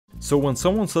So when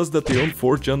someone says that they own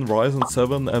 4th gen Ryzen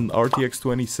 7 and RTX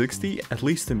 2060, at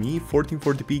least to me,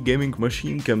 1440p gaming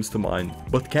machine comes to mind.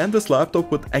 But can this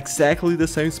laptop with exactly the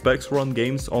same specs run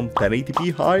games on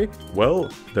 1080p high? Well,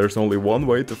 there's only one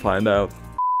way to find out.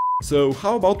 So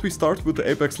how about we start with the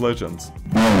Apex Legends?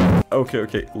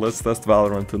 Okay, let's test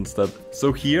Valorant instead.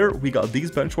 So here we got these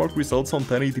benchmark results on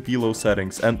 1080p low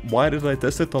settings. And why did I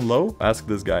test it on low? Ask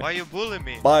this guy. Why you bullying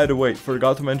me? By the way,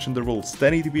 forgot to mention the rules.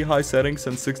 1080p high settings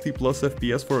and 60 plus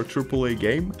FPS for a AAA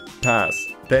game? Pass.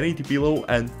 1080p low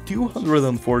and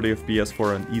 240 FPS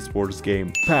for an esports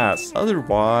game? Pass.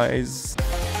 Otherwise...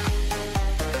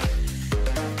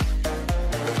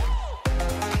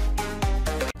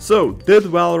 So, did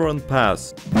Valorant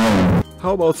pass?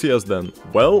 How about CS then?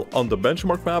 Well, on the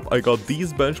benchmark map I got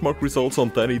these benchmark results on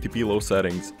 1080p low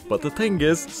settings. But the thing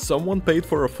is, someone paid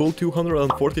for a full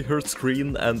 240Hz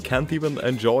screen and can't even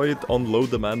enjoy it on low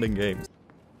demanding games.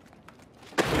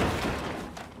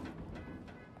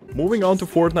 Moving on to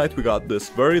Fortnite, we got this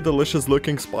very delicious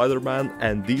looking Spider-Man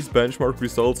and these benchmark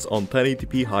results on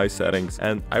 1080p high settings.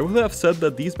 And I would have said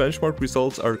that these benchmark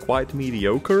results are quite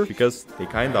mediocre, because they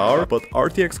kinda are, but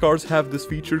RTX cards have this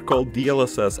feature called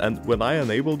DLSS, and when I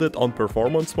enabled it on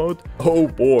performance mode, oh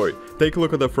boy, take a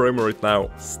look at the frame rate now.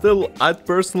 Still, I'd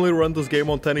personally run this game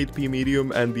on 1080p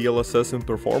medium and DLSS in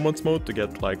performance mode to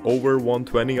get like over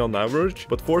 120 on average,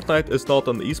 but Fortnite is not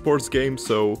an esports game,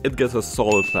 so it gets a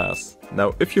solid pass.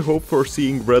 Now, if you hope for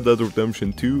seeing Red Dead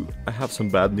Redemption 2, I have some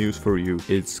bad news for you.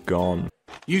 It's gone.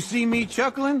 You see me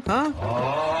chuckling,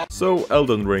 huh? So,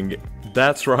 Elden Ring.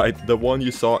 That's right, the one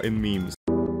you saw in memes.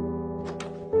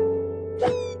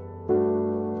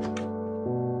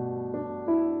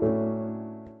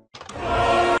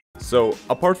 So,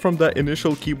 apart from the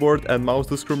initial keyboard and mouse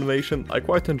discrimination, I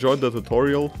quite enjoyed the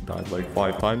tutorial, died like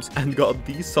 5 times, and got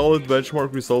these solid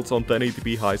benchmark results on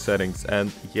 1080p high settings.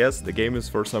 And yes, the game is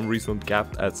for some reason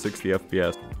capped at 60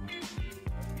 FPS.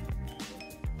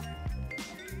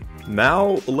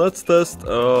 Now, let's test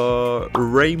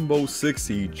Rainbow Six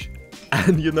Siege.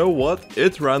 And you know what?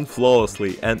 It ran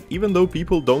flawlessly, and even though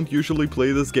people don't usually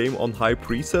play this game on high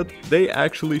preset, they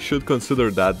actually should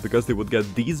consider that, because they would get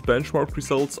these benchmark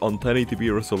results on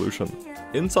 1080p resolution.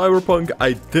 In Cyberpunk,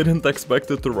 I didn't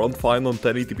expect it to run fine on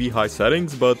 1080p high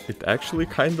settings, but it actually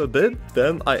kinda did.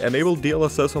 Then I enabled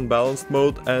DLSS on balanced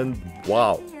mode and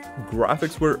wow.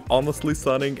 Graphics were honestly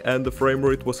stunning and the frame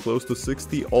rate was close to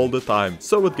 60 all the time,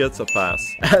 so it gets a pass.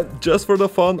 And just for the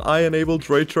fun, I enabled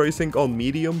ray tracing on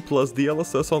medium plus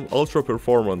DLSS on ultra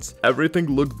performance. Everything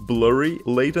looked blurry,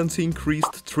 latency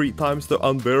increased 3 times to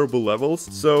unbearable levels,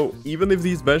 so even if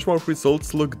these benchmark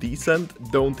results look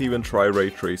decent, don't even try ray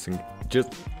tracing.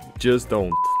 Just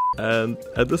don't. And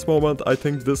at this moment, I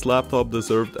think this laptop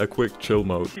deserved a quick chill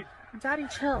mode. Daddy,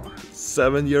 chill.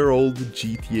 7-year-old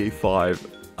GTA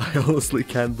 5. I honestly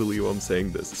can't believe I'm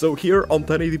saying this. So here on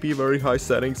 1080p very high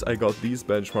settings, I got these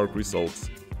benchmark results.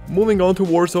 Moving on to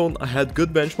Warzone, I had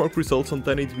good benchmark results on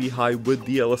 1080p high with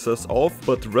DLSS off,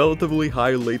 but relatively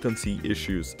high latency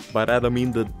issues. By that I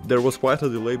mean that there was quite a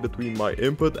delay between my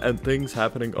input and things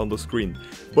happening on the screen.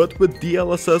 But with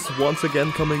DLSS once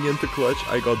again coming into clutch,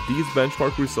 I got these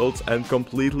benchmark results and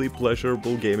completely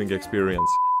pleasurable gaming experience.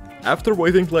 After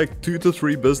waiting like 2 to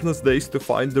 3 business days to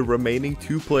find the remaining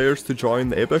 2 players to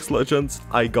join Apex Legends,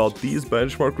 I got these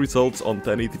benchmark results on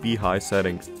 1080p high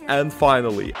settings. And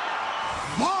finally,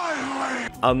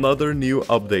 another new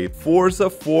update. Forza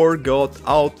 4 got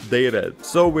outdated,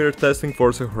 so we're testing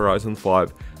Forza Horizon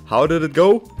 5. How did it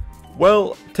go?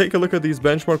 Well, take a look at these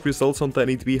benchmark results on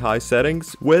 1080p high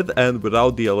settings with and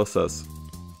without DLSS.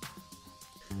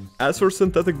 As for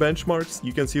synthetic benchmarks,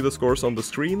 you can see the scores on the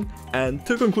screen, and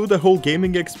to conclude the whole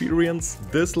gaming experience,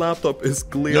 this laptop is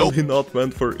clearly not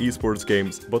meant for esports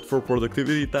games, but for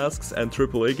productivity tasks and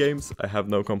AAA games, I have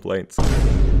no complaints.